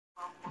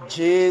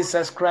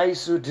Jesus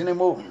Christ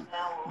udinimo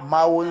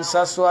ma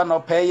wonsaso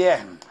anopeye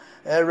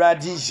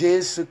eradi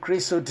Jesus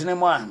Christ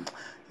udinimo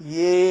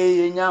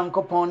ye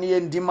nyankopon ne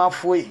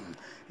ndimafo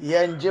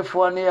ye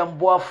njefo ne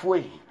mboafo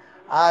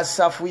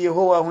asafu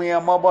Yehowa hu ye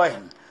moboy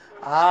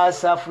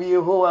asafu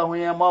Yehowa hu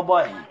ye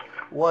moboy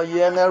wo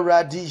ye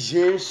eradi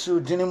Jesus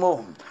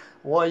udinimo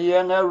wo ye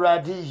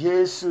eradi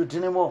Jesus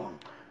udinimo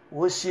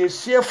wo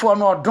siesiefo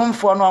no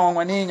odomfo no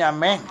ahomani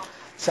nyame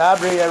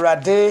sabre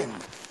erade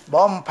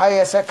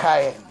Bompaye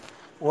sekaye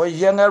wo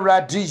yenga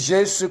radi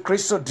Yesu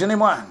Kristo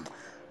dinimwa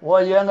wo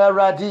yenga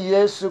radi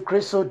Yesu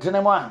Kristo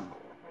dinimwa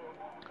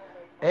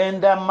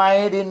in the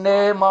mighty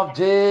name of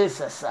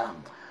Jesus.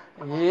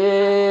 In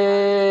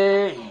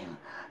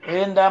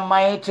the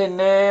mighty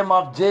name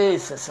of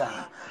Jesus.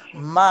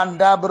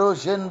 Manda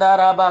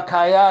brojindara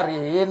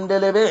bakayari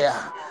indelebea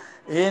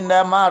in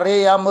the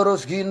Maria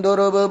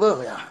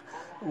morosgindoroboya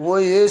wo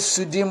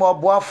Yesu dimo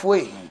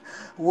boafwe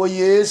wo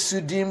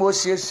Yesu dimo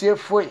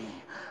siesiefwe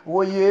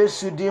wo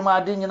Yesu di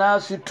ma de nyina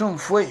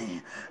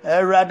situmfoi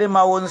erade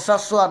ma won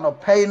saso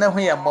anopai na hu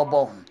ye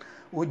mobo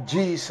wo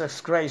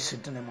Jesus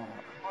Christ dinimo.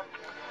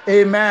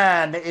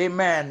 Amen,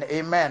 amen,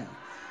 amen,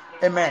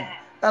 amen.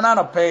 And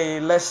anopai,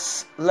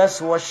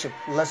 let's worship,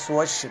 let's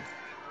worship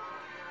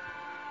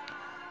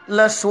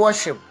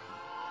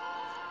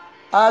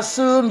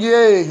asum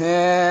ye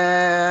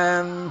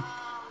him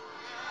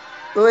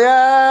oh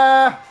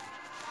yeah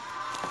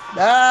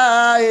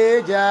da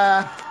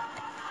eja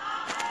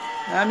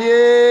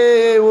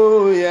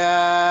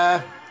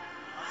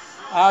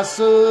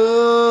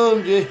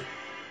Asumji.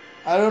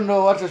 I don't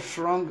know what is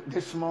wrong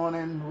this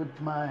morning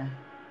with my.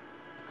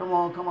 Come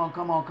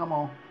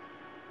on.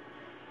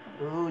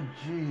 Oh,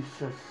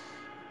 Jesus.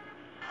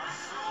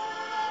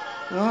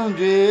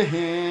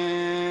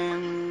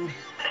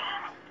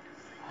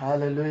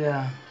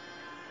 Hallelujah.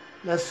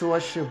 Let's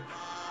worship.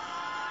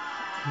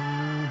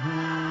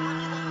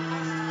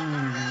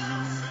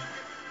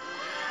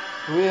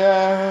 We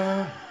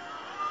are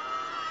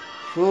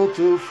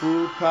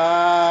full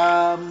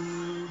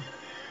palm.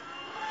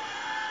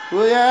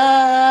 We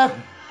are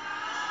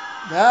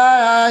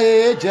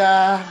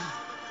Daija.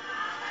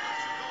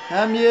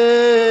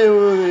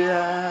 We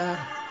are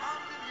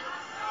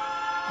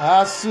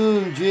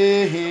Asunjihim.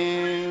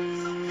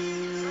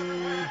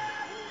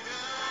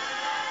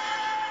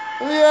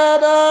 We are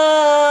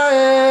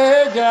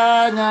Daija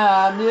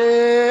Nyame.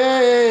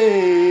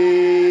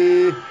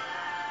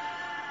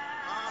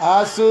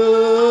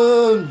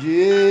 Asunjihim.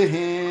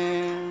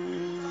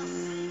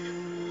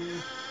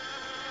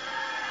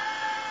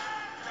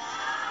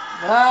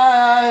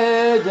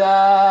 Daija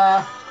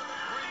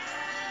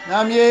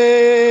Namye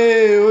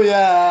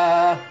uya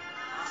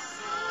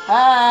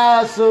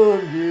Asunjihim.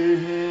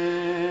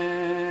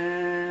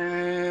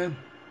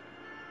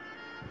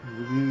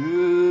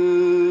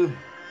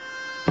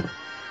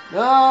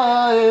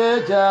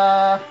 Daija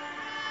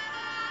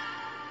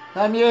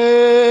Namye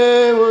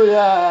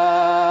uya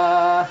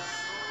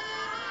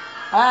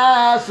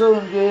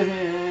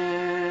Asunjihim.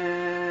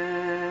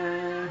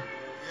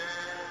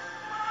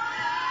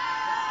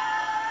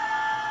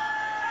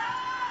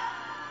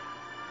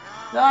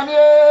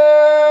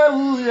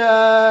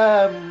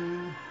 Hallelujah.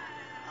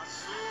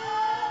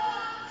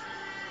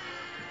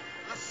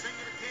 Let's sing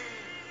it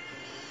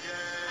again.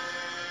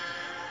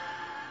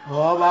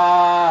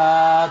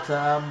 Oba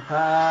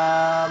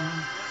tampam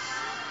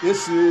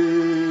Yesu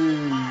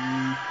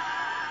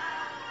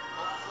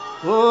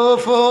O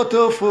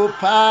foto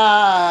fupa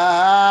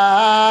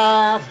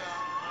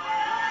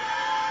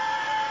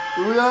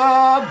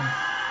Uyab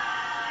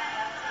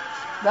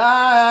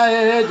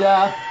Daeja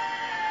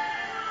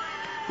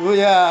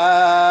Uya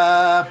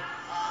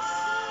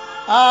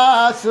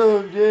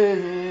Asubje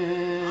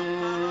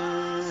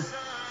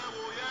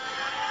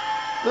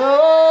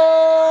Oh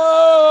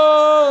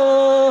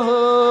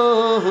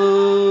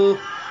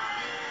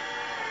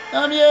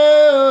Amya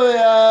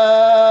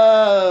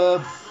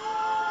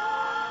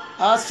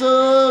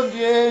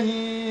Asubje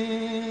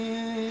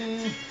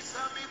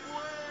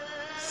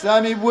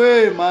Sami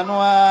bwe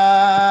manwa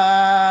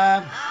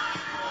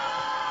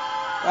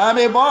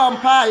Ami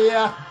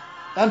bompaya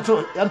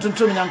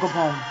Antuntum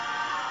Yankopon.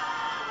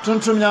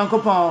 Tuntum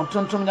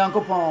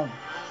Yankopon.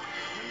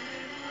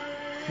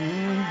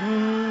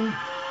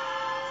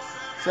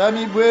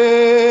 Sami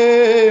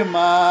bwe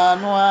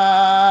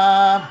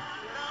manwa.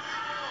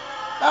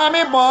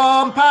 Ami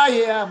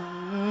bompaya.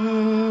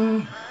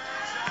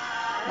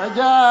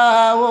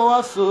 Aja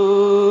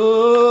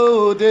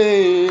waso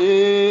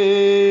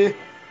de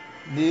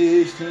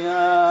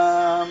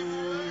Nishyam.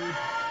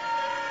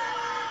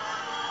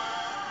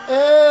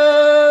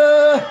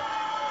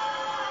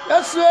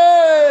 Yeswe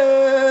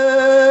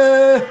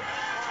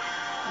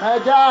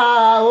Naja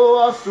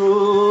wasu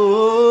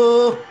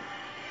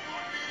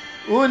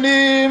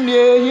Unim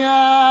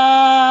yehya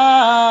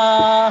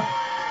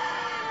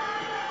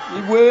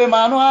Ibwe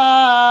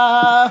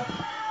manwa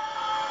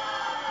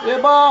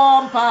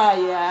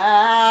Ibompaya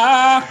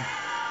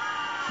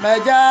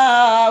Naja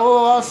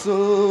wasu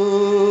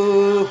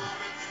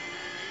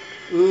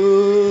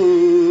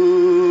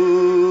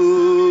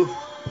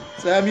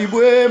Sami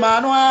bwe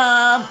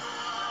manwa.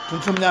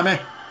 Tuntum nyame.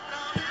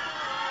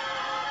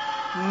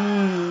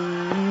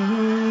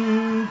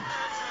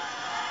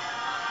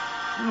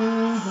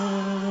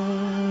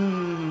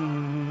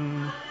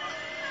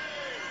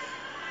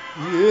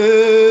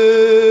 Yeah.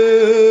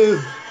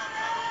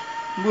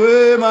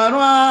 Bwe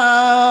manwa.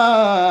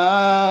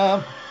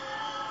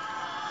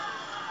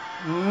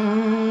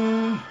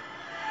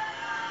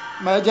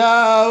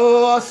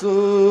 Majao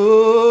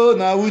so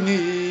na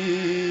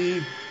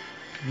wuni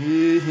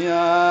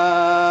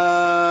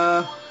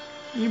ya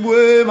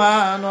ibwe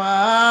manwa.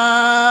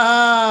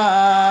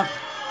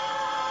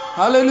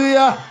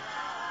 Hallelujah,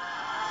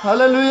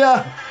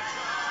 hallelujah,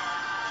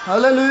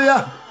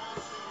 hallelujah.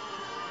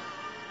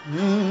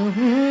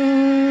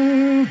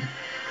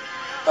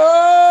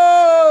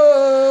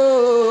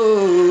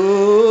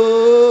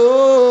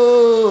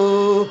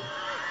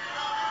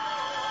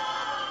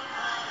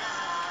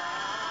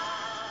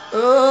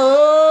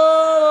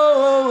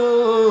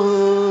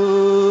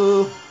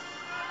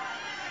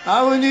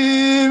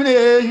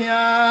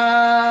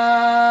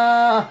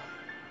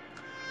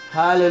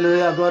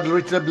 Hallelujah. God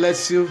richly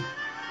bless you.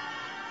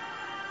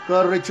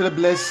 God richly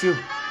bless you.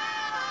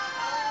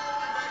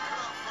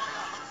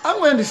 I'm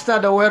going to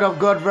start the word of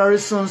God very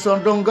soon, so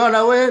don't go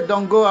away.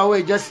 Don't go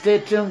away. Just stay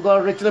tuned.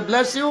 God richly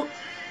bless you.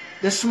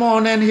 This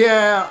morning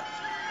here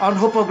on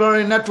Hope of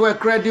Glory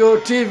Network Radio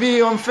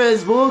TV on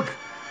Facebook,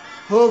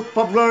 Hope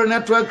of Glory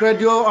Network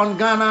Radio on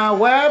Ghana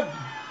Web,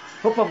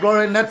 Hope of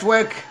Glory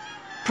Network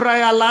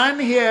prayer line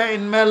here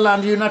in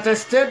Maryland, United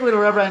States with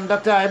Reverend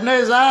Dr.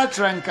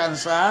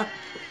 Nkansah.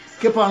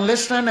 Keep on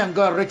listening and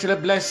God richly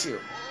bless you.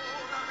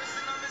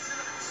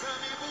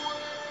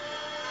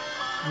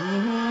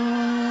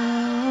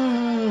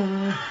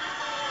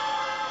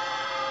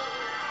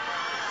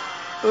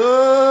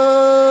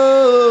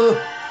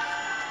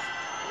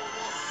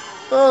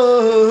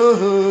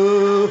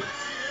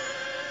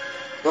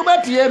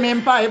 Ubatie mi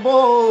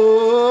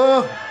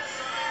mpaibo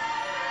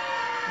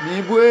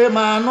mi bwe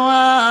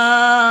manwa.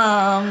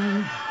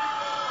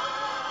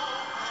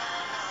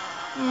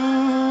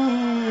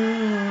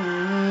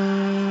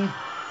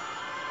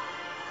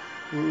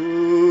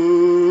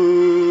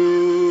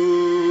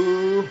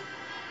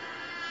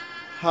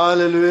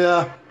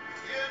 Hallelujah.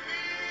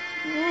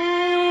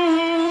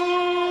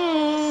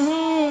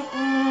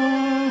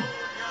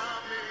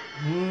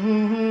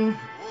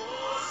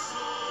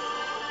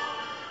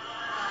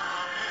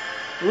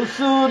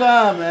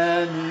 Usuna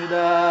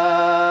menida.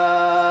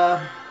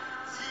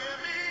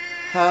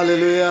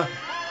 Hallelujah.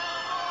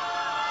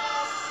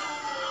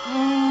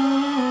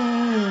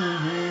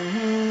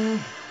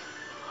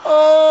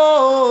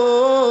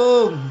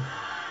 Oh,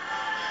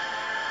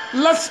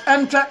 let's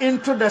enter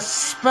into the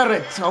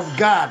Spirit of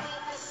God.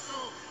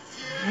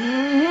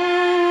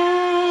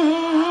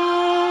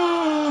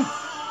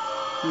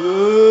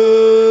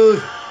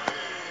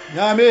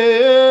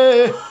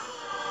 Yame.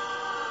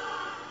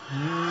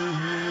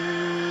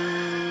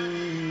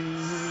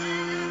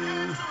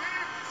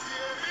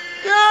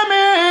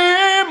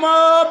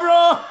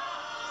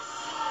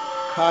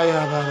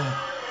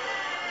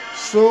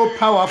 So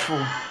powerful.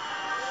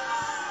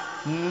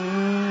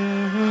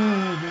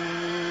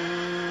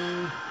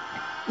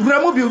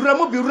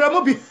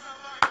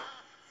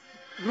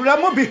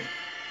 Ramubi.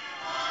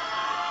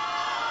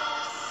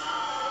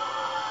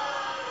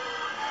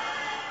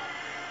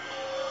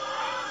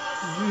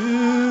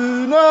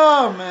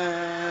 No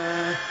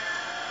man.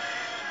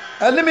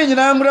 Alimi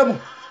nyina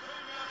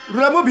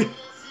Ramubi.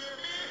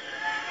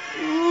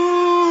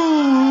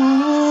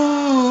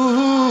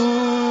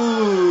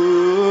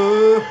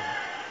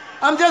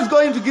 I'm just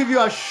going to give you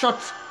a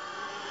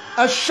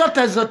short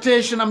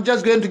exhortation. I'm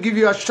just going to give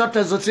you a short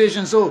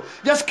exhortation. So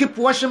just keep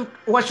worship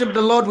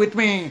the Lord with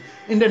me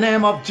in the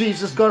name of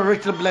Jesus. God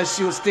richly bless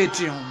you. Stay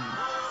tuned.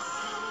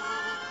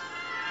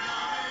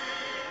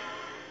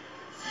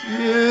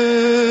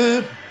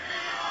 Yeah.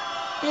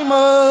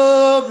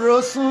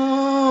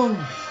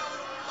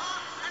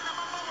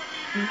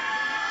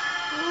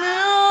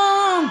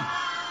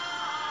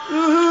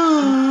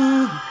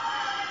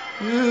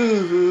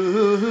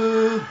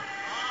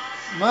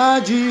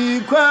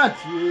 Magic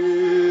Quatri.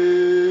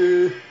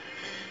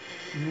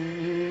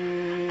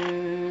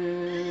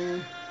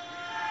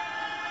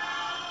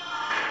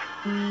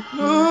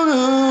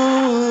 Oh.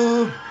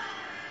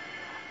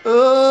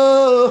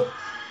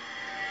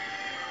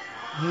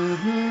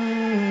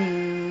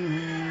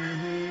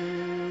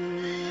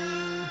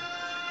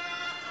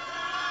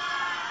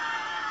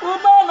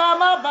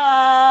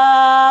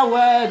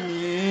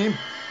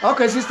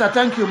 Okay, sister,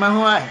 thank you,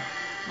 Mahuai.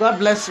 God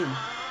bless you.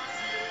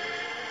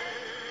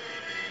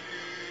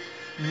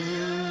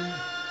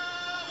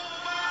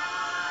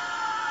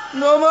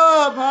 No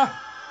more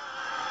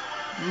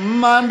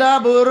Manda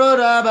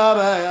Burura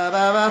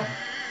Baba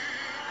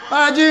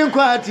Majin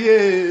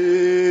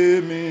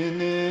Quatie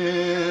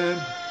Mini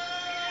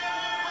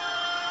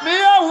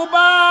Mia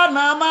Uba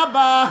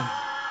Namaba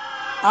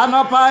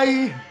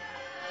Anapai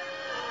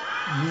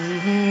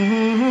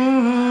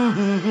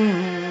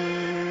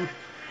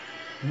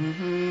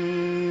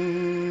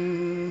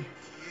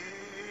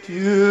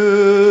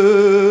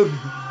Tie.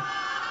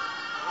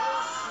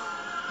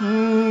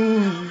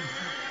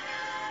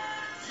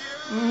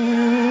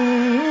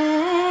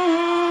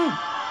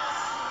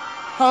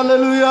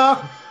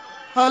 Hallelujah.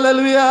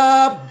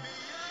 Hallelujah.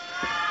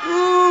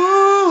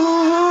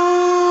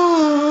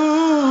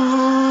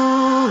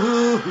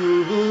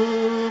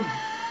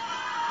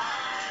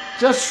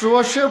 Just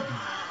worship.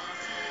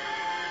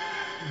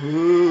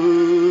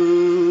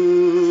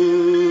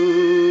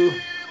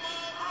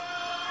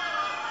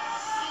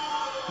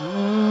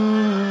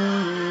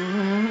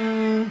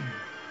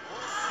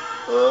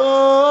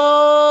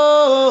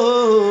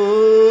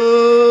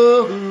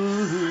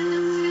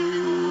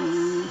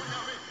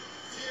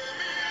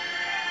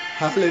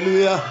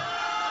 Hallelujah.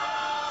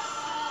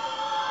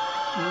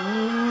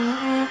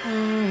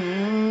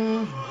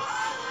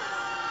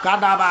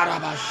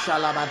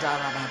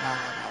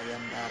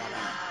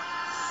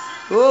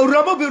 Oh,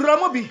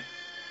 Ramobi.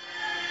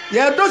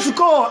 Yeah, don't you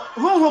call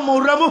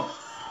who Ramo?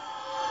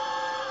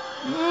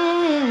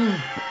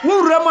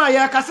 Who Rama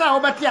ya kasa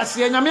obetia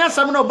se nyame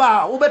asam no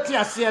ba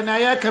obetia se na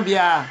ya ka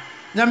bia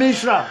nyame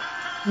nhira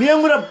me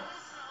enwura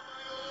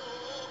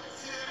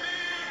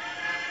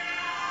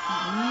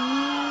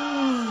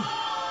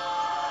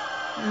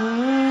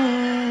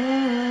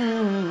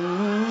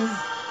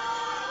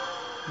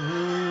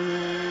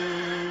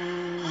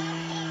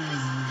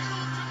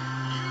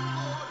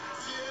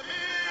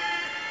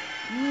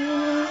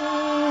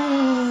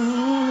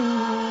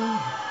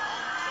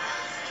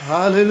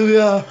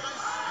Hallelujah.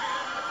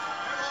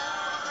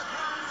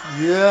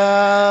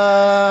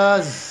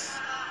 Yes.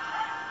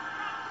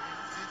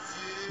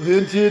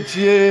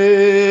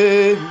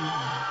 Vintitie.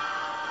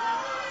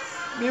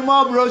 Mi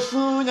mo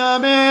brosu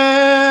nyame.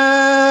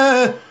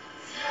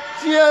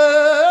 Tie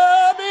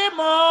mi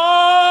mo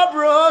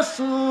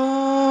brosu.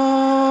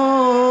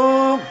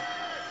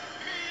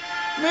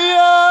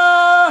 Mia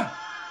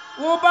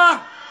uba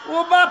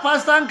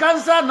Pastor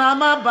Nkansah na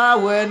maba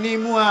weni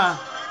mua.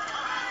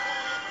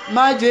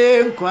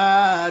 Maje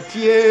nkwa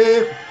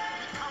tie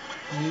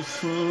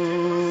nisu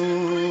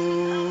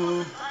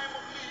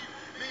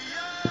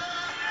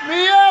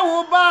miya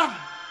uba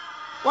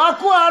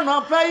waku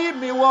anopai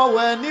mi wo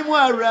wani mu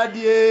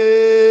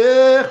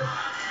awradie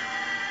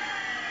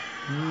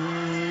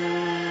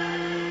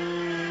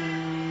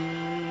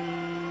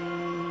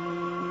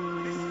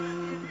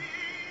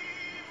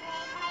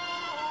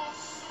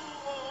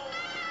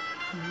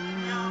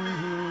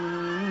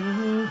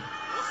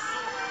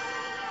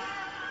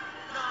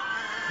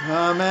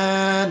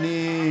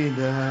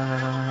Amanida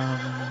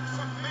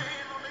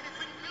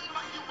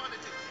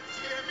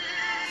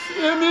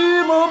Semi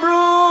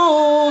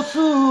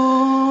mobrosu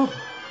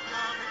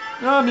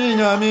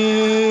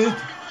Nyami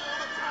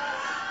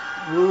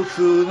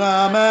Rusu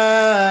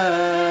Namanida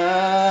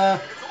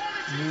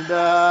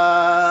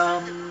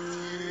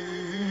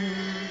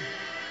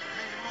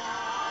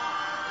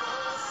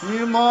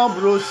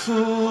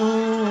Imobrosu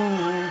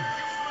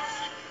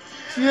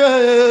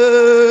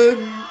Tien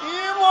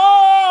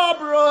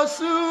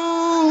Brosu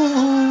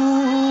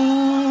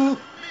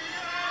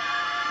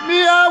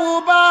Mia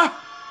uba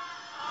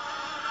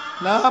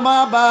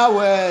Nama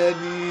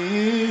baweni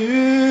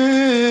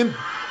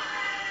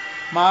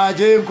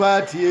Maje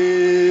nkwatie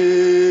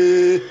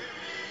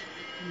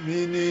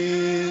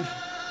Mini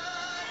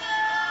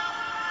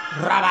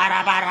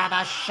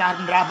Rabaraba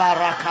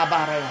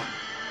Shandrabarakabara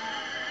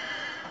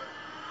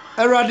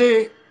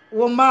Erade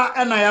Woma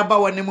ena yaba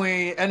wanimu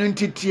enu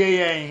ntitie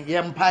yen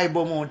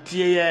yempaibo mu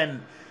tie yen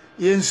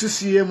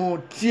yensusie mu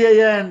tie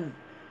yen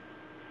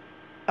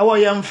awo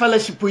yem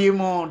fellowship yi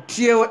mu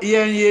tie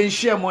yen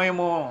yenhye mo yi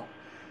mu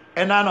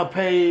ena no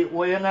pay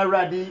wo yen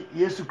Awurade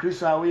Yesu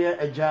Kristo a wo ye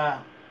agya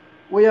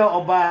wo ye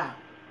oba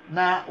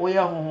na wo ye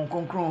honhom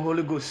konkron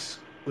Holy Ghost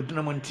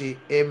odunam nti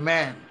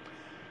amen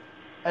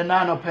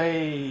ena no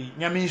pay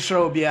nyame nhira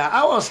obia.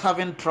 I was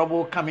having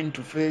trouble coming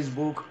to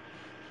Facebook,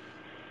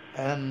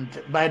 and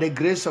by the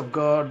grace of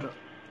God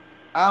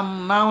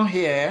I'm now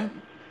here.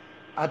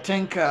 I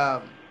think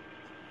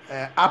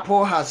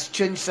Apple has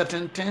changed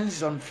certain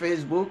things on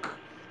Facebook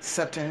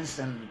settings,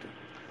 and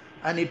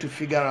I need to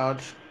figure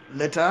out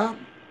later.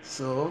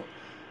 So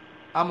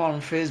I'm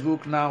on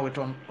Facebook now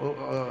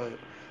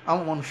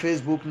I'm on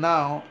Facebook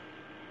now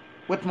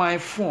with my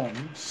phone.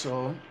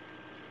 So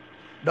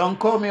don't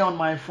call me on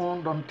my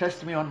phone, don't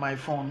text me on my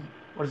phone.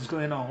 What is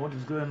going on? What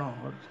is going on?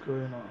 What is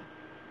going on?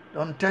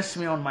 Don't text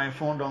me on my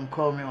phone, don't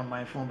call me on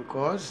my phone,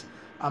 because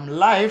I'm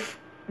live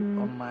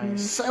on my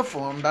cell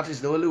phone. That is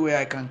the only way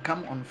I can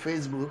come on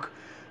Facebook.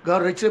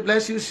 God richly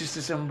bless you,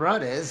 sisters and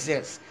brothers.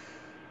 Yes.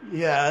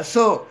 Yeah,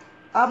 so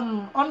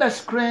on the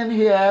screen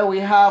here we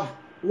have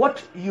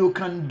what you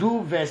can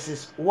do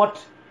versus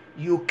what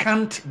you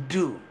can't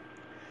do.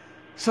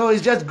 So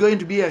it's just going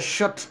to be a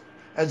short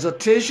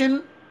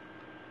exhortation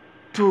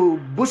to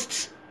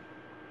boost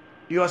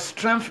your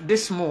strength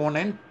this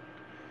morning,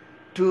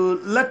 to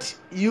let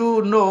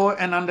you know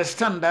and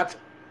understand that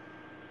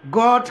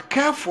God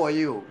cares for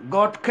you.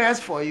 God cares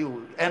for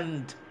you,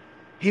 and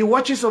He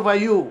watches over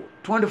you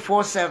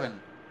 24/7,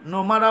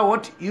 no matter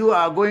what you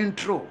are going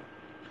through.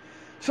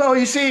 So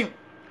you see,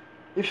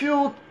 if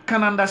you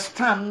can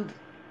understand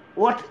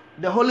what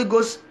the Holy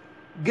Ghost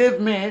gave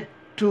me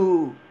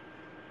to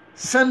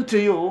send to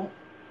you,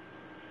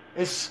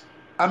 it's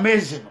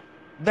amazing.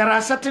 There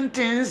are certain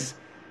things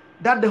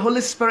that the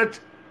Holy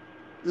Spirit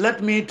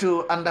led me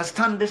to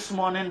understand this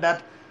morning,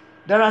 that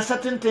there are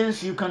certain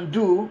things you can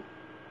do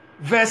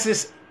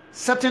versus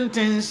certain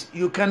things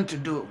you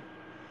can't do.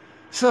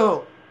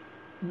 So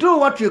do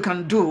what you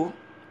can do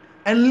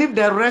and leave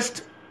the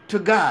rest to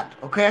God,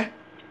 okay?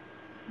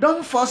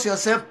 Don't force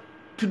yourself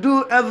to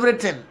do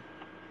everything,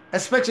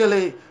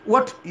 especially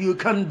what you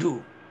can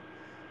do.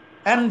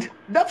 And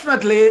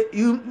definitely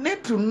you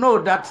need to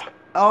know that,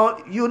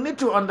 or you need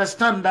to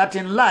understand that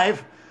in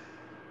life,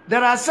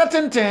 there are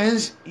certain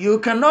things you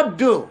cannot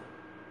do.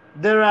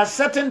 There are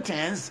certain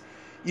things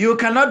you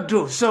cannot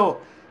do.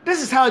 So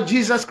this is how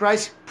Jesus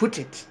Christ put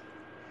it.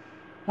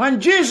 When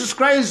Jesus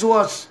Christ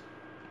was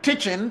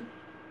teaching,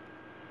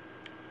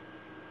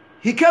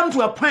 he came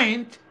to a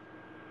point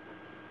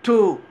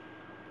to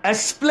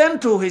explain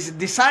to his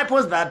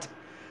disciples that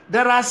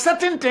there are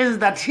certain things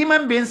that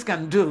human beings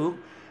can do,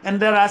 and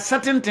there are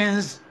certain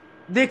things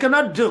they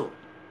cannot do.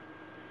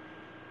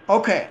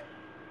 Okay,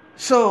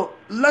 so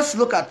let's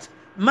look at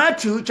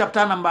Matthew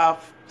chapter number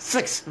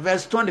 6,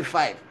 verse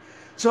 25.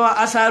 So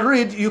as I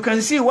read, you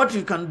can see what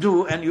you can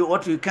do and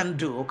what you can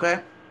do,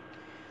 okay?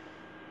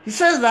 He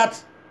says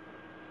that,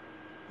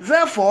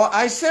 therefore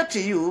I say to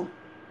you,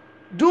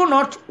 do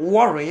not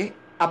worry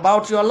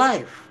about your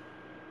life.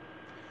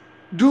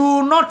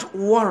 Do not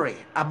worry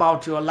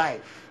about your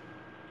life.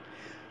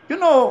 You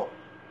know,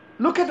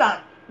 looking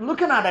at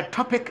the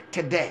topic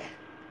today,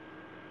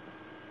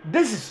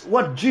 this is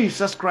what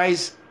Jesus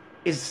Christ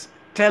is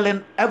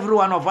telling every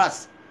one of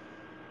us,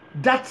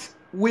 that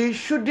we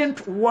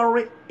shouldn't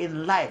worry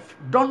in life.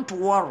 Don't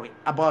worry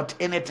about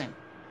anything.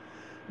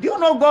 Do you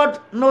know God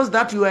knows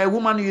that you are a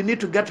woman, you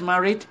need to get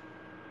married?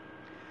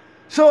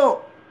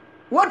 So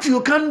what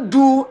you can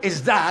do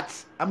is that,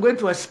 I'm going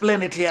to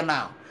explain it here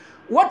now.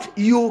 What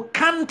you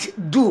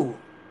can't do,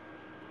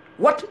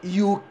 what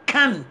you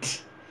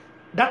can't,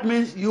 that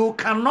means you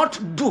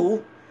cannot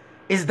do,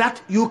 is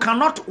that you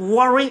cannot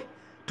worry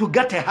to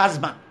get a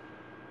husband.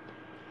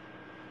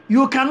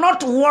 You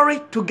cannot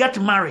worry to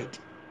get married.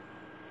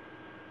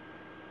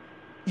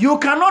 You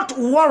cannot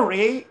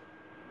worry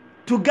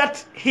to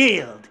get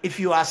healed if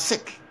you are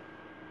sick.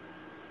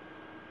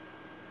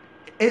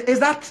 Is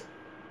that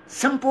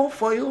simple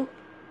for you?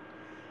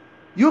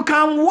 You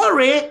can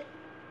worry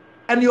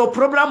and your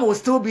problem will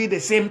still be the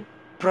same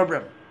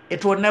problem.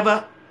 It will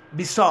never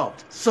be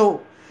solved.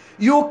 So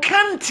you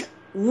can't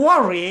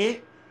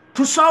worry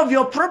to solve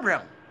your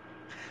problem.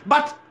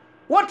 But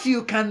what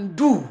you can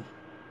do,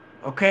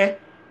 okay?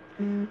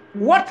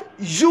 What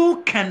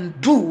you can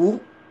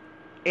do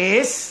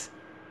is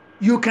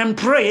you can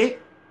pray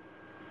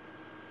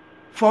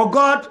for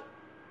God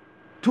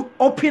to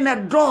open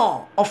a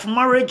door of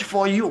marriage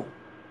for you.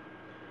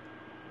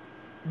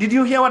 Did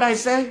you hear what I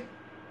say?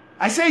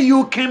 I say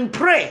you can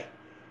pray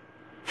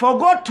for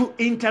God to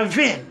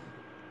intervene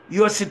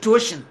your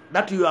situation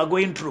that you are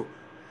going through.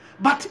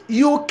 But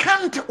you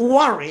can't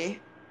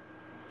worry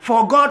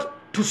for God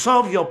to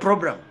solve your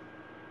problem.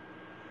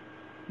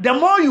 The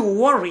more you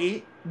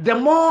worry, the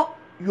more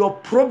your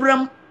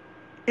problem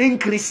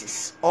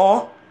increases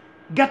or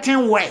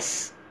getting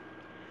worse.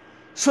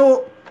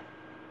 So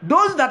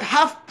those that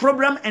have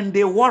problem and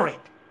they worry,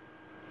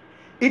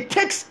 it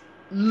takes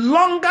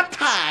longer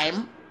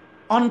time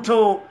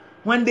until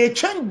when they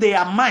change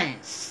their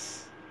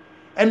minds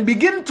and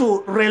begin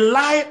to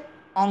rely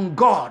on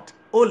God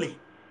only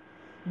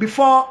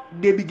before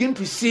they begin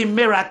to see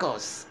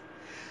miracles.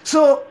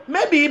 So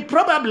maybe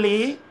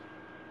probably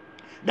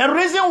the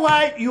reason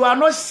why you are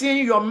not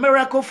seeing your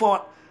miracle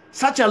for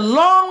such a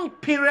long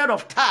period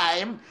of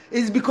time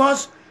is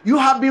because you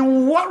have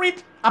been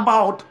worried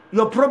about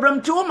your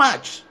problem too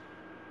much.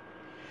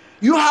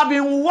 You have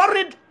been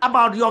worried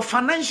about your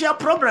financial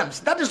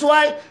problems. That is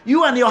why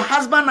you and your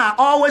husband are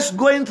always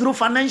going through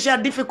financial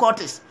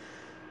difficulties.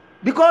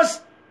 Because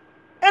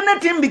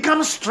anything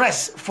becomes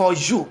stress for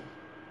you.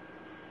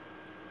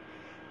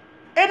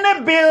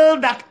 Any bill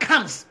that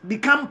comes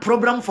become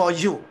problem for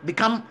you,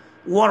 become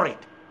worried.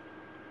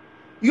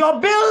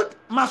 Your bill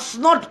must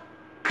not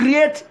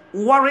create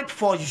worry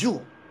for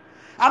you.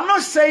 I'm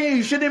not saying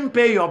you shouldn't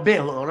pay your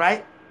bill, all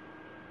right?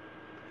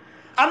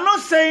 I'm not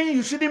saying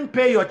you shouldn't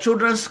pay your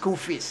children's school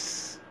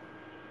fees.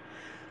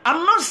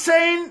 I'm not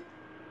saying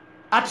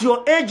at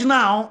your age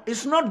now,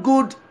 it's not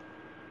good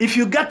if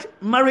you get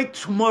married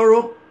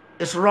tomorrow,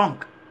 it's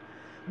wrong.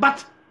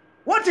 But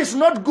what is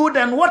not good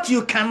and what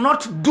you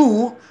cannot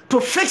do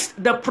to fix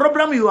the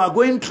problem you are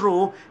going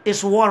through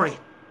is worry.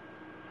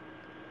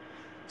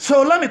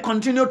 So let me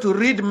continue to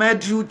read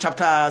Matthew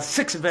chapter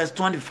 6 verse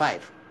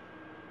 25.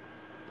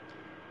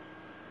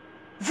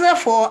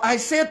 Therefore I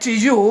say to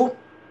you,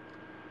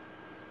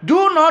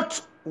 do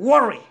not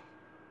worry.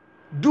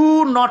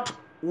 Do not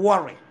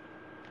worry.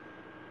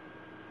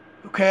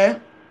 Okay?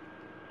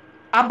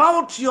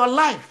 About your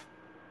life.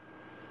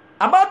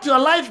 About your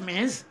life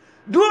means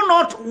do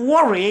not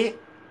worry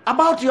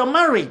about your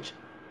marriage.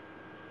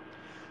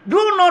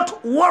 Do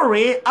not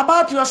worry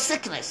about your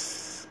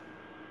sickness.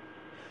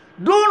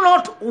 Do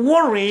not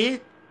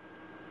worry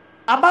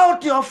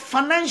about your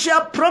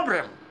financial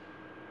problem.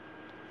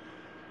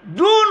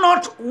 Do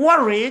not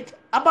worry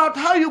about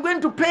how you're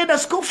going to pay the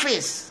school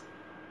fees.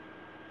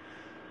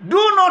 Do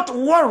not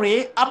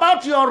worry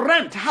about your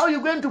rent, how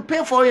you're going to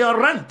pay for your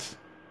rent.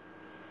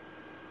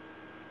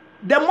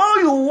 The more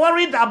you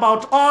worried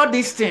about all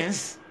these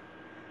things,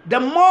 the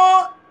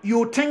more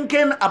you're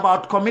thinking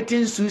about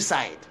committing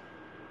suicide.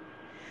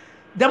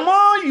 The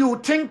more you're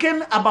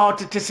thinking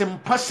about it is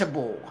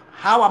impossible.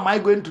 How am I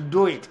going to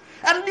do it?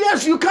 And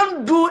yes, you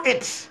can't do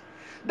it.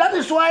 That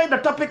is why the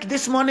topic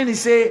this morning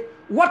is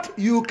what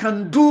you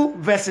can do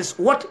versus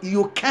what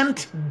you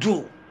can't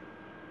do.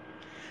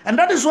 And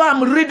that is why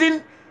I'm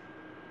reading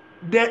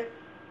the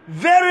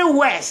very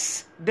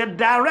words, the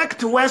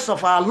direct words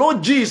of our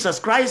Lord Jesus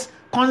Christ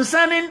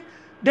concerning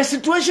the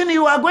situation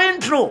you are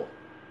going through.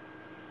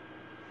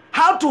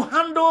 How to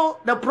handle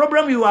the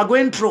problem you are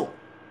going through.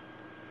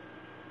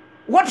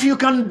 What you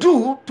can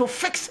do to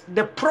fix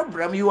the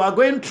problem you are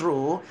going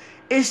through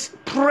is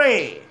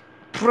pray.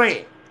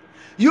 Pray.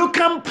 You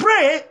can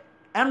pray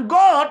and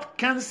God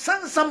can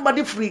send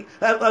somebody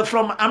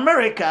from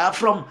America,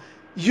 from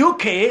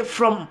UK,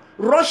 from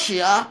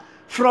Russia,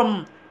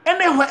 from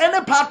anywhere,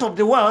 any part of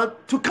the world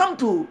to come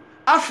to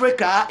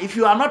Africa if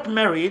you are not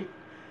married,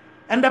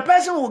 and the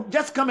person will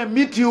just come and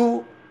meet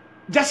you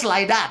just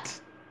like that.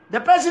 The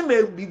person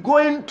may be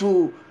going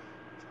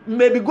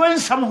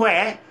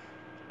somewhere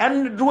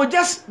and will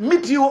just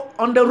meet you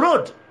on the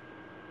road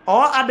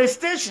or at the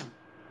station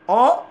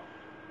or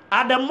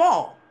at the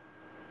mall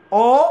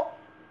or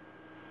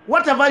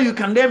whatever you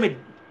can name it.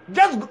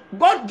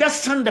 God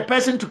just send the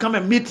person to come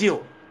and meet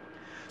you.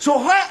 So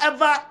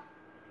wherever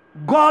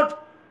God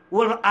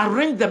will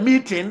arrange the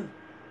meeting,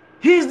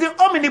 He is the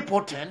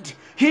omnipotent,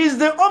 He is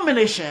the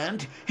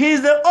omniscient, He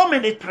is the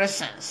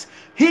omnipresence.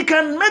 He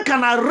can make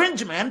an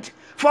arrangement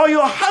for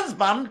your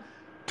husband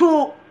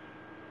to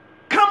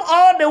come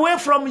all the way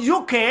from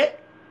UK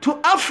to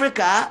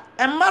Africa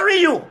and marry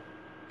you.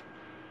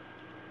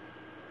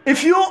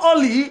 If you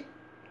only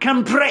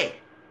can pray,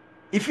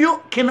 if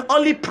you can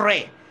only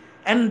pray,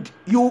 and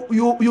you're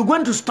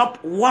going to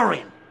stop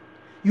worrying.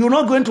 You're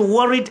not going to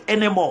worry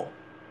anymore.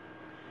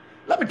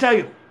 Let me tell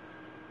you,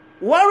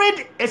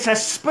 worried is a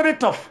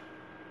spirit of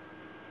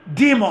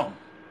demon,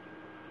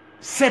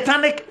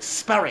 satanic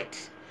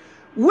spirit,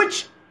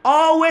 which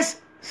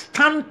always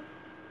stand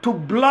to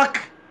block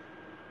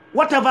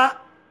whatever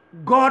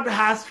God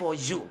has for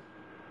you.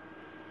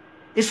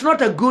 It's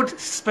not a good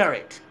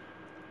spirit.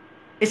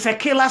 It's a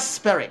killer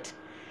spirit.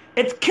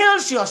 It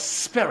kills your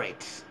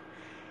spirit.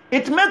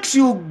 It makes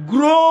you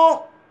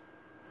grow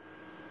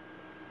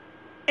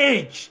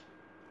age,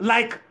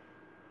 like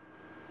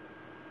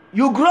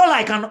you grow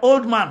like an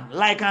old man,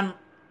 like an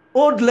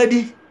old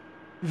lady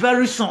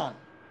very soon.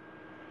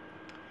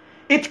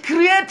 It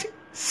creates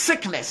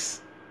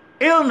sickness,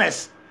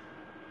 illness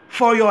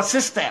for your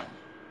system.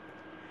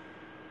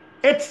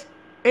 It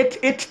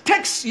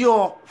takes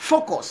your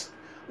focus.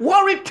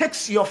 Worry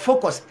takes your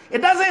focus. It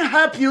doesn't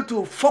help you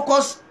to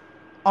focus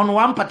on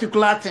one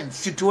particular thing,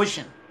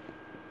 situation.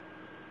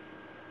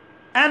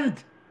 And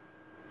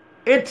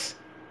it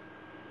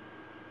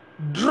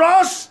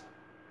draws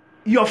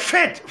your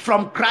faith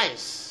from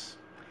Christ.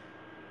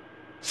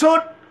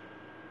 So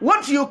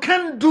what you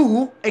can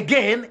do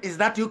again is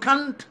that you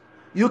can't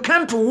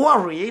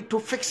worry to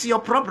fix your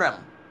problem.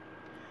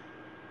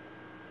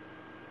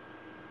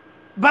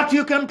 But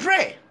you can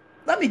pray.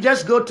 Let me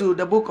just go to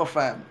the book of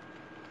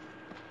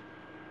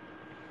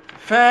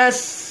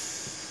First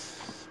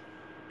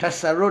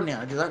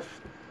Thessalonians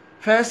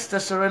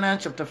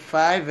chapter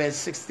 5 verse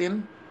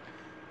 16.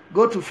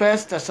 Go to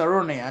First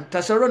Thessalonians,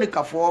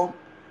 Thessalonica 4,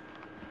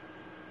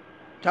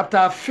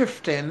 chapter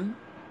 15.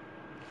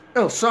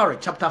 Oh, sorry,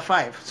 chapter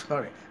 5.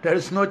 Sorry, there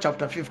is no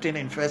chapter 15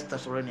 in First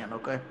Thessalonians.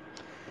 Okay,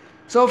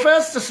 so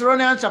First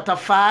Thessalonians chapter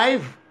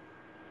 5,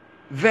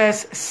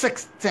 verse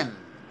 16.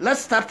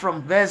 Let's start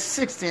from verse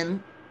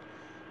 16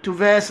 to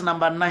verse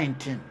number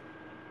 19.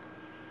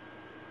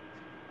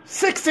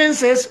 16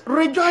 says,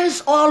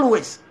 "Rejoice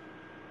always."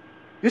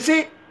 You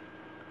see,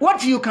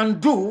 what you can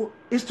do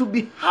is to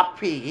be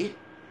happy.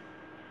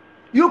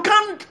 You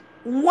can't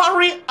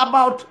worry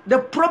about the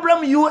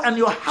problem you and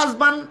your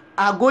husband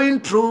are going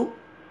through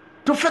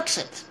to fix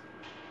it.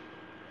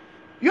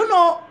 You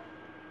know,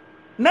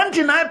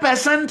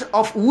 99%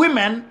 of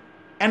women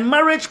and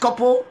marriage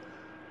couple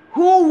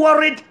who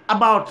worried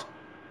about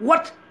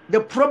what the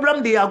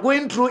problem they are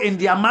going through in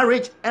their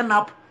marriage end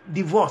up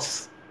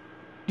divorce.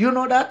 Do you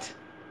know that?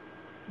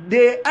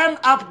 They end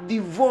up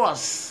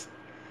divorce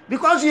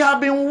because you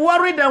have been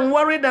worried and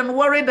worried and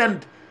worried,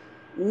 and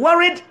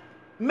worried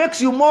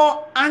makes you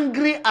more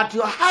angry at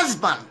your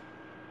husband.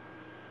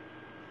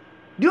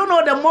 Do you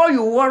know the more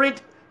you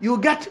worried, you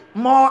get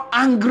more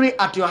angry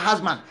at your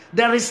husband?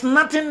 There is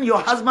nothing your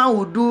husband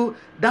will do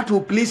that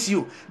will please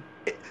you.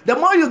 The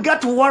more you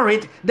get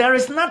worried, there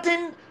is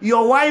nothing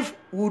your wife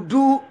will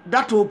do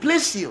that will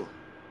please you.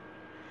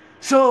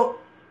 So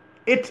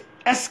it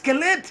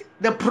escalates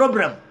the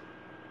problem.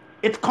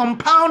 It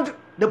compounds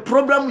the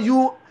problem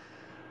you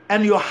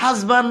and your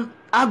husband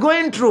are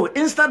going through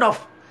instead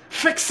of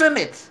fixing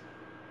it.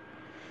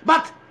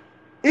 But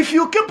if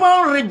you keep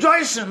on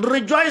rejoicing,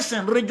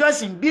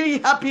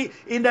 being happy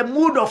in the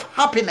mood of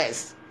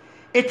happiness,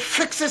 it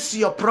fixes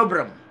your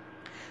problem.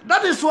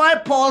 That is why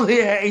Paul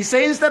here is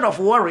saying, instead of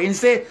worry, he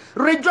says,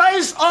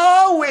 rejoice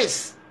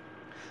always.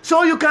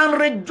 So you can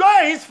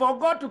rejoice for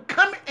God to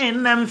come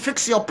in and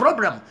fix your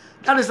problem.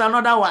 That is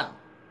another one.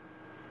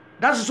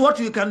 That is what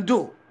you can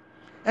do.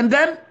 And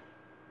then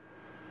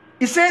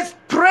he says,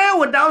 pray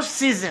without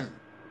ceasing.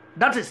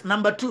 That is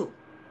number 2.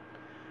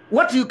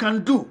 What you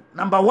can do,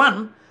 number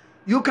 1,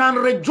 you can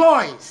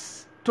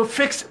rejoice to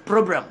fix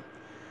problem.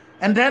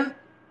 And then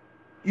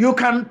you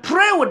can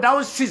pray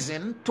without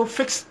ceasing to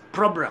fix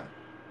problem.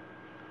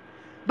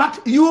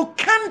 But you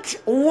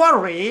can't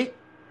worry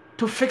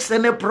to fix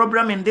any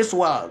problem in this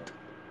world.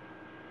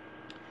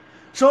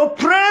 So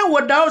pray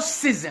without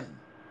ceasing.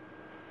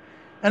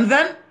 And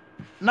then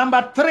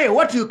number 3,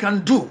 what you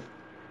can do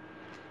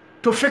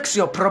to fix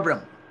your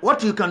problem.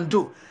 What you can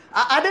do.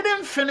 I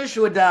didn't finish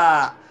with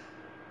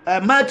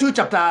Matthew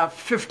chapter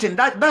 15.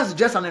 That's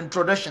just an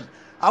introduction.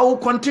 I will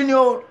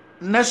continue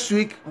next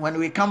week when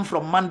we come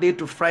from Monday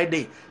to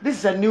Friday. This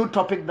is a new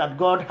topic that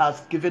God has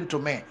given to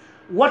me.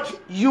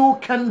 What you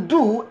can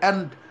do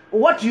and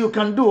what you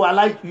can do. I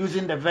like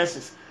using the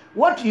verses.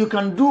 What you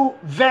can do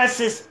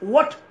versus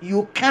what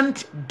you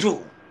can't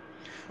do.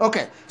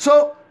 Okay,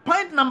 so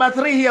point number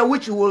 3 here,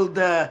 which we'll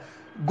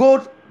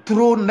go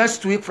through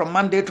next week from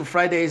Monday to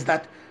Friday, is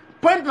that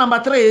point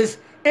number 3 is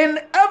in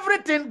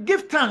everything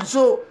give thanks.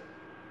 So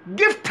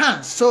give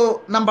thanks.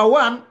 So number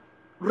 1,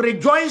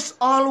 rejoice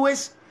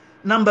always.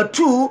 Number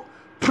 2,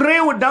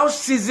 pray without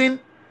ceasing.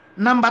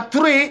 Number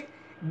 3,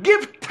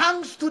 give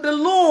thanks to the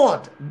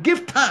Lord. Give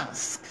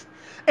thanks.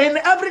 In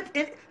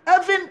everything,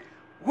 even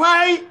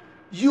while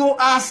you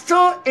are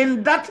still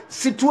in that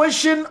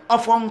situation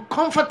of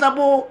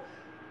uncomfortable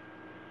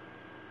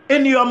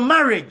in your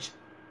marriage,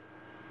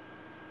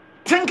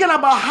 thinking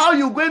about how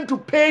you're going to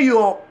pay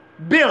your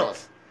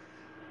bills,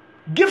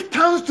 give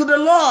thanks to the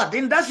Lord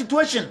in that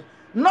situation,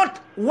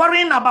 not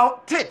worrying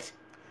about it.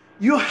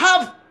 You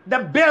have the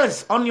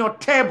bills on your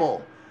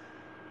table.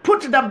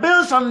 Put the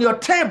bills on your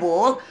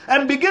table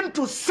and begin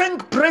to sing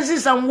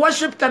praises and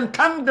worship and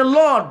thank the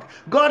Lord.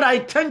 God, I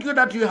thank you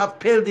that you have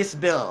paid this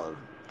bill.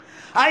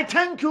 I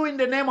thank you in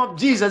the name of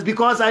Jesus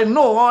because I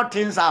know all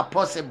things are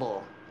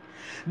possible.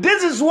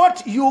 This is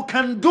what you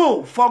can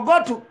do for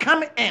God to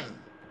come in.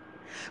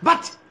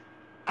 But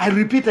I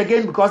repeat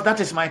again because that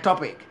is my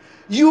topic.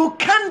 You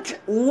can't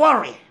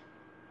worry.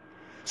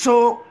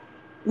 So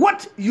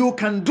what you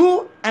can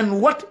do and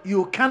what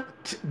you can't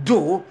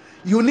do,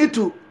 you need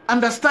to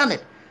understand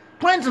it.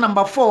 Point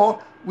number 4,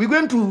 we're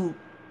going to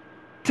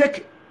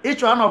take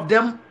each one of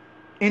them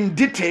in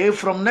detail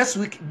from next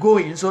week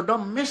going, so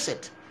don't miss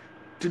it.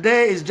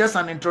 Today is just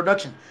an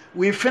introduction.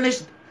 We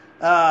finished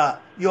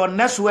your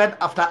next word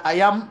after I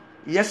am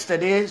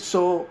yesterday,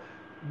 so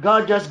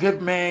God just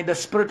gave me, the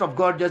Spirit of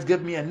God just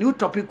gave me a new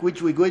topic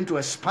which we're going to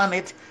expand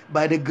it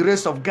by the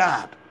grace of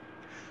God.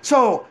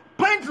 So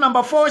point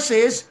number 4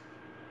 says,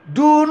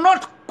 do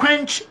not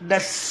quench the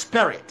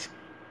Spirit.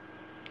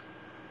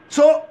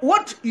 So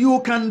what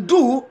you can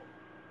do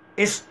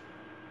is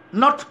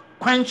not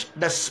quench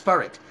the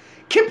Spirit.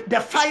 Keep the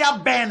fire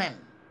burning.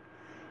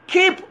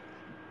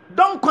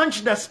 Don't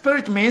quench the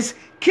Spirit means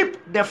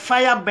keep the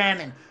fire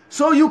burning.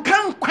 So you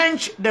can't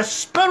quench the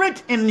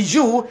Spirit in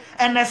you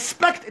and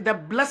expect the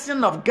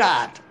blessing of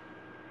God.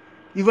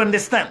 You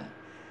understand?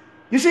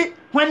 You see,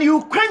 when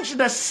you quench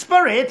the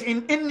Spirit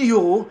in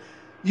you,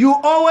 you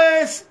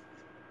always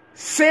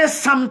say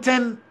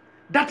something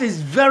that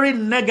is very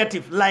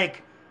negative,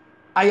 like,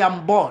 I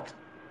am bored.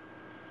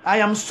 I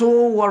am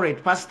so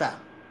worried, Pastor.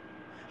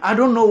 I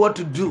don't know what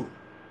to do.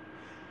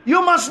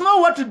 You must know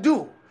what to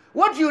do.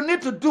 What you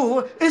need to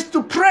do is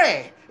to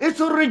pray, is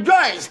to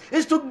rejoice,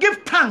 is to give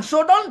thanks.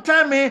 So don't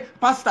tell me,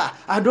 Pastor,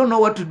 I don't know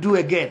what to do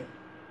again.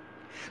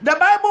 The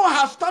Bible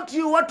has taught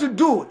you what to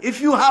do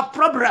if you have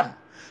problem.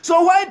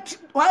 So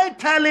why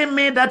telling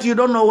me that you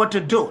don't know what to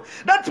do?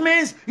 That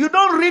means you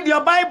don't read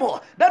your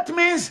Bible. That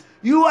means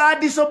you are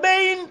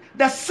disobeying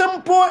the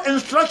simple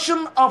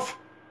instruction of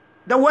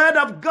the word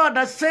of God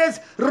that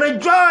says,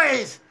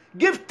 rejoice,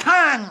 give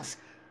thanks,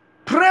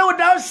 pray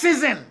without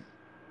ceasing.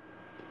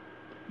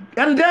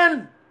 And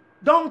then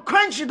don't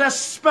quench the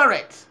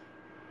Spirit.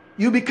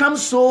 You become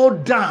so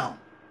down.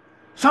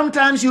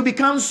 Sometimes you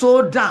become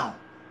so down.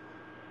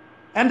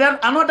 And then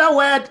another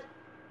word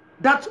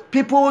that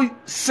people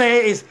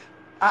say is,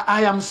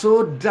 I am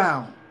so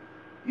down.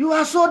 You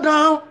are so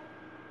down.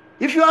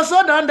 If you are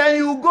so down, then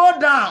you go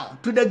down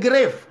to the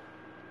grave.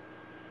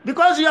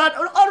 Because you are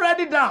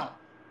already down.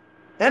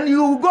 And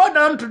you go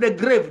down to the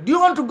grave. Do you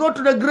want to go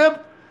to the grave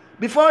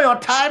before your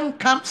time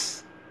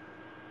comes?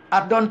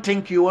 I don't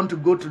think you want to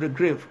go to the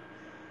grave.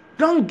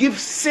 Don't give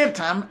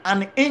Satan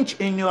an inch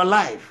in your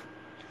life.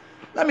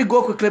 Let me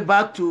go quickly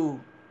back to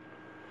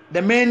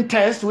the main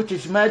text, which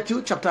is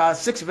Matthew chapter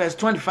 6, verse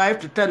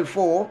 25 to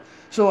 34.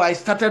 So I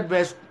started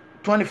verse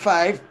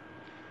 25.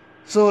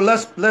 So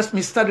let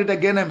me start it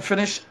again and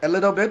finish a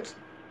little bit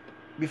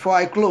before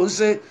I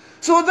close.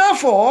 So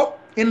therefore,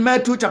 in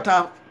Matthew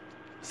chapter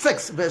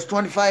 6, verse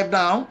 25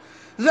 down,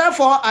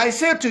 therefore I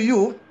say to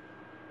you,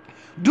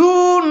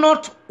 do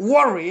not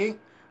worry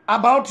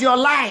about your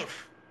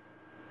life,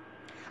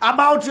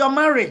 about your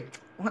marriage.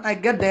 When I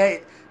get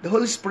there, the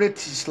Holy Spirit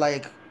is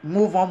like,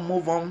 move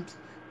on.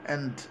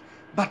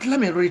 But let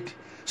me read.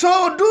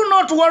 So do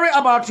not worry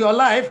about your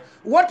life,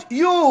 what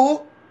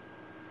you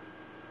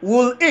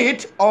will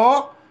eat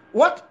or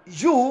what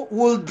you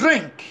will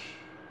drink,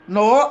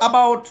 nor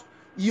about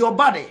your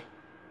body,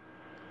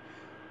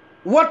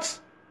 what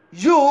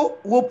you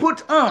will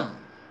put on.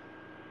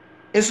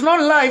 Is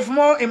not life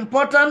more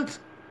important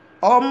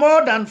or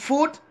more than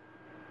food,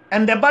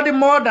 and the body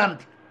more than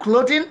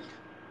clothing?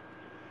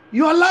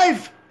 Your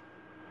life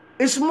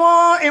is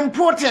more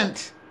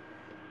important.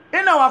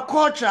 In our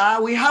culture,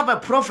 we have a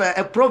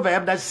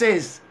proverb that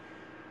says,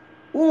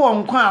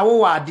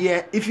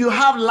 if you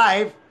have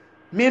life,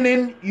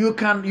 meaning you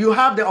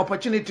have the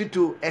opportunity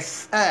to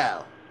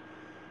excel.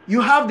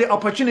 You have the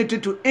opportunity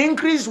to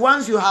increase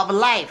once you have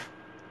life.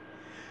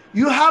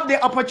 You have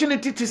the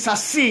opportunity to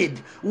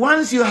succeed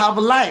once you have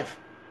life.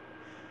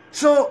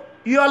 So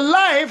your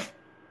life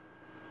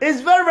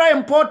is very, very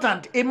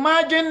important.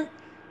 Imagine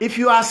if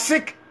you are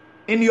sick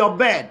in your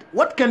bed,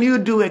 what can you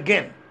do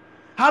again?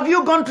 Have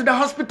you gone to the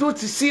hospital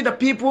to see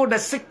the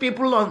sick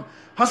people on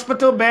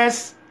hospital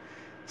beds?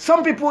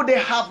 Some people, they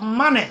have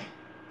money.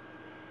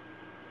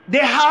 They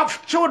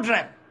have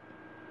children.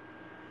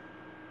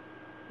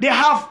 They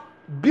have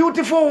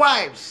beautiful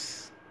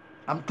wives.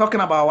 I'm talking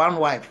about one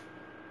wife.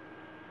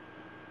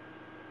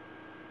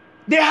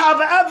 They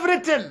have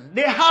everything.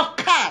 They have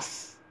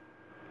cars.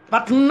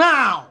 But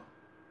now,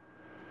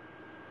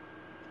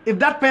 if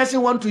that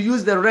person wants to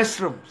use the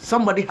restroom,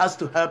 somebody has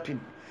to help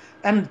him.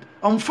 And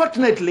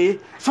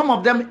unfortunately, some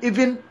of them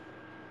even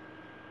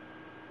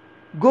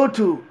go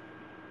to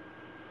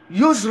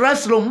use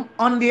restroom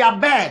on their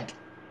bed.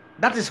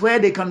 That is where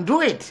they can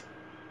do it.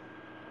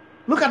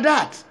 Look at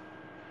that.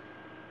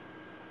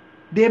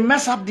 They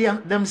mess up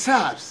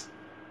themselves.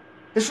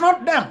 It's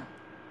not them.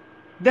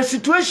 The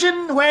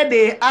situation where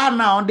they are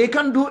now, they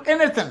can't do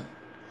anything.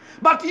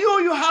 But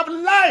you have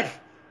life.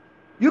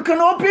 You can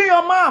open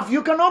your mouth.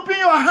 You can open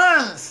your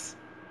hands.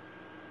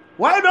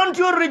 Why don't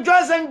you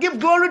rejoice and give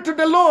glory to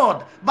the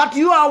Lord? But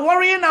you are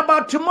worrying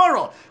about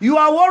tomorrow. You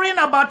are worrying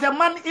about a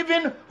man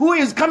even who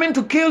is coming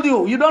to kill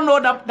you. You don't know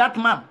that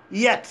man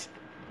yet.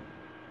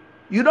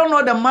 You don't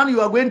know the man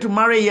you are going to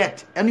marry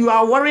yet. And you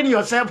are worrying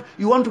yourself,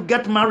 you want to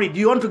get married.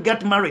 You want to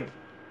get married.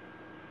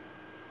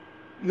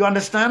 You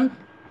understand?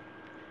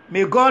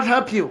 May God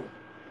help you.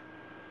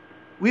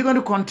 We're going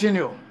to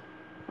continue.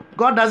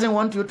 God doesn't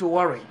want you to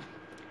worry.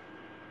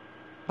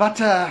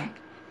 But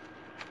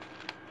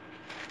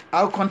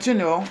I'll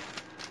continue.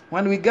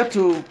 When we get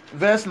to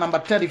verse number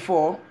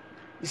 34,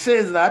 it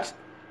says that,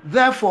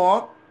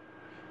 therefore,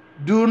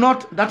 do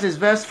not, that is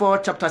verse 4,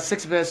 chapter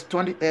 6, verse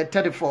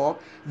 34.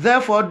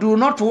 Therefore, do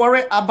not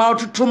worry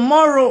about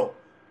tomorrow.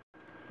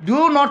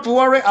 Do not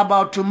worry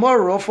about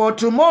tomorrow, for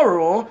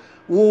tomorrow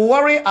will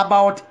worry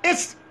about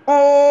its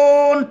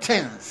own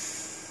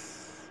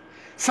things.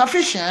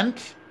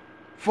 Sufficient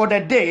for the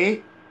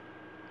day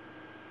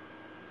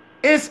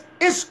is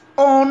its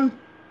own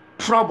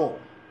trouble.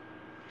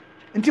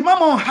 Nti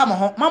mama ham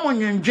ho, mama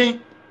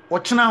nwenwen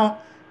ochena ho,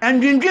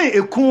 enwenwen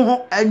eku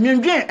ho,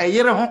 enwenwen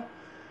eyere ho,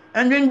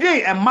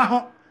 enwenwen emma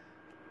ho.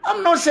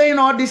 I'm not saying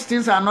all these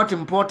things are not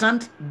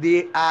important.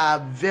 They are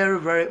very,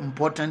 very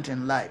important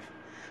in life.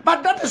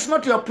 But that is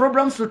not your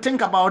problem to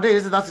think about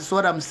it. That is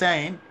what I'm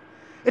saying.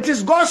 It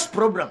is God's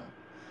problem.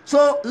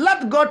 So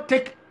let God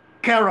take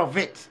care of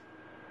it.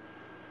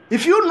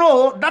 If you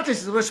know that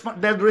is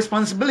the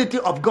responsibility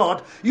of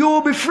God, you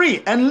will be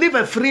free and live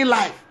a free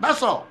life.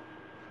 That's all.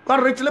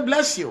 God richly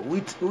bless you.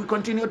 We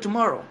continue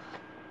tomorrow.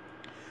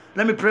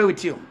 Let me pray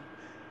with you.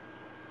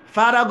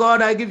 Father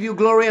God, I give you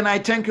glory and I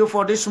thank you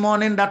for this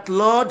morning that,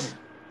 Lord,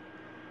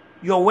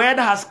 your word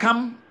has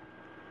come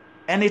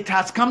and it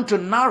has come to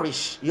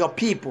nourish your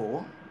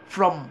people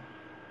from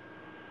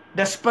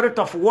the spirit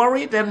of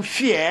worry and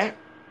fear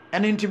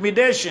and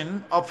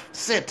intimidation of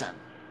Satan.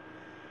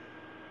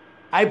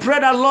 I pray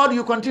that, Lord,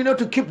 you continue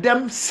to keep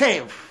them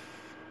safe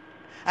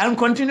and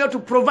continue to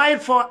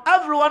provide for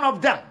every one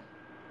of them.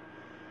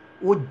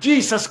 With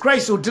Jesus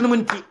Christ,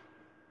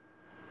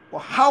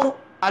 how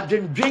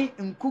adwendwen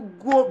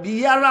nkugo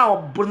biara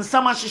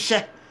obonsama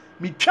hyehyɛ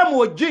mitwam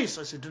wo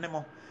Jesus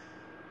dunemo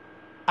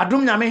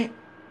adom nyame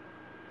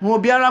ho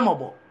biara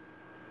mobo.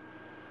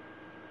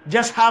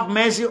 Just have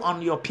mercy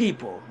on your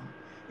people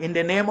in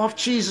the name of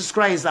Jesus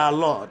Christ our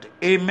Lord.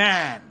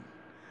 Amen.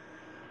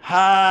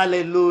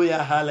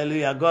 Hallelujah,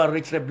 hallelujah. God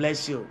richly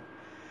bless you.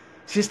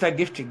 Sister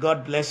Gifty,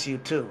 God bless you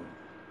too.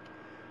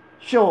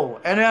 Sure,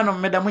 if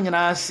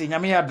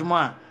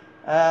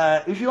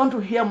you want to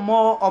hear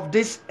more of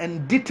this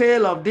and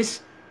detail of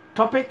this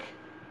topic,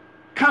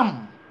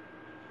 come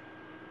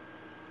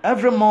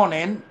every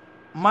morning,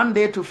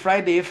 Monday to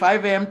Friday,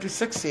 5 a.m. to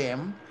 6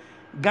 a.m.,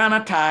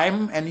 Ghana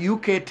time and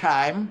UK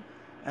time,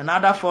 and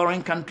other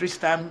foreign countries'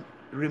 time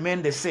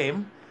remain the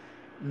same,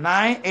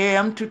 9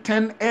 a.m. to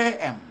 10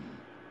 a.m.,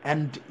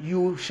 and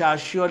you shall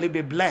surely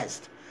be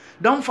blessed.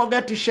 Don't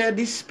forget to share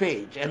this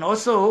page, and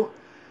also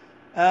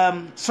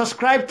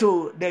subscribe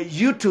to the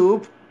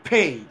YouTube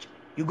page.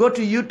 You go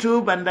to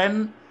YouTube and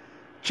then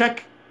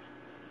check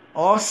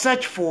or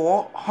search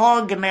for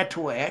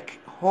Hognetwork,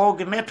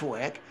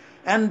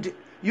 and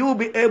you will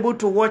be able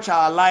to watch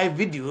our live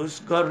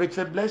videos. God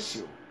richly bless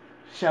you.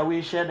 Shall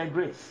we share the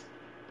grace?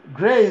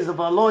 Grace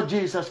of our Lord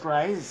Jesus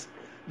Christ,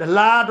 the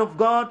Lord of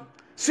God,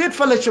 sweet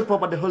fellowship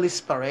of the Holy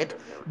Spirit,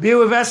 be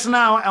with us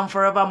now and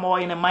forevermore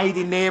in the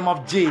mighty name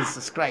of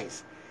Jesus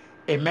Christ.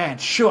 Amen.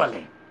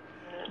 Surely,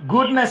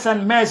 goodness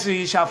and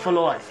mercy shall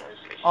follow us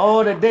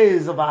all the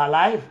days of our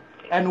life,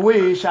 and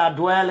we shall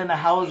dwell in the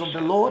house of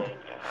the Lord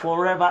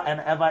forever and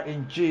ever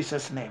in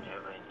Jesus' name.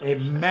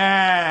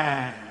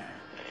 Amen.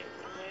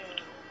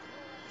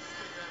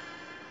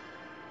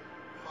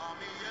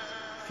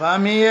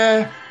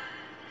 Famille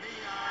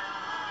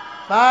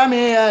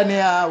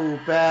nia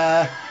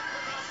upe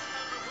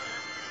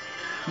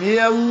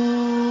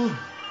miau.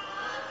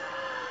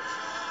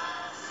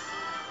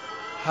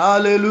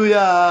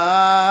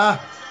 Hallelujah.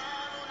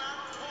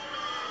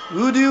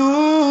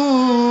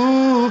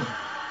 Udiu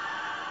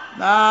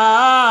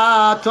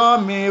na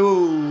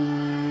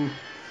tomiu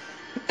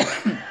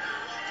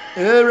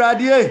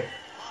eradie.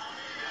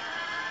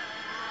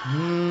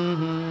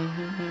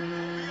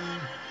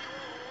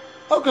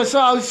 Okay, so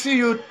I'll see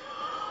you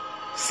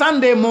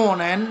Sunday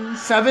morning,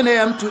 7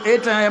 a.m. to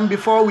 8 a.m.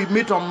 before we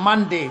meet on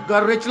Monday.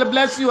 God richly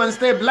bless you and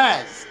stay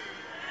blessed.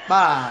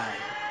 Bye.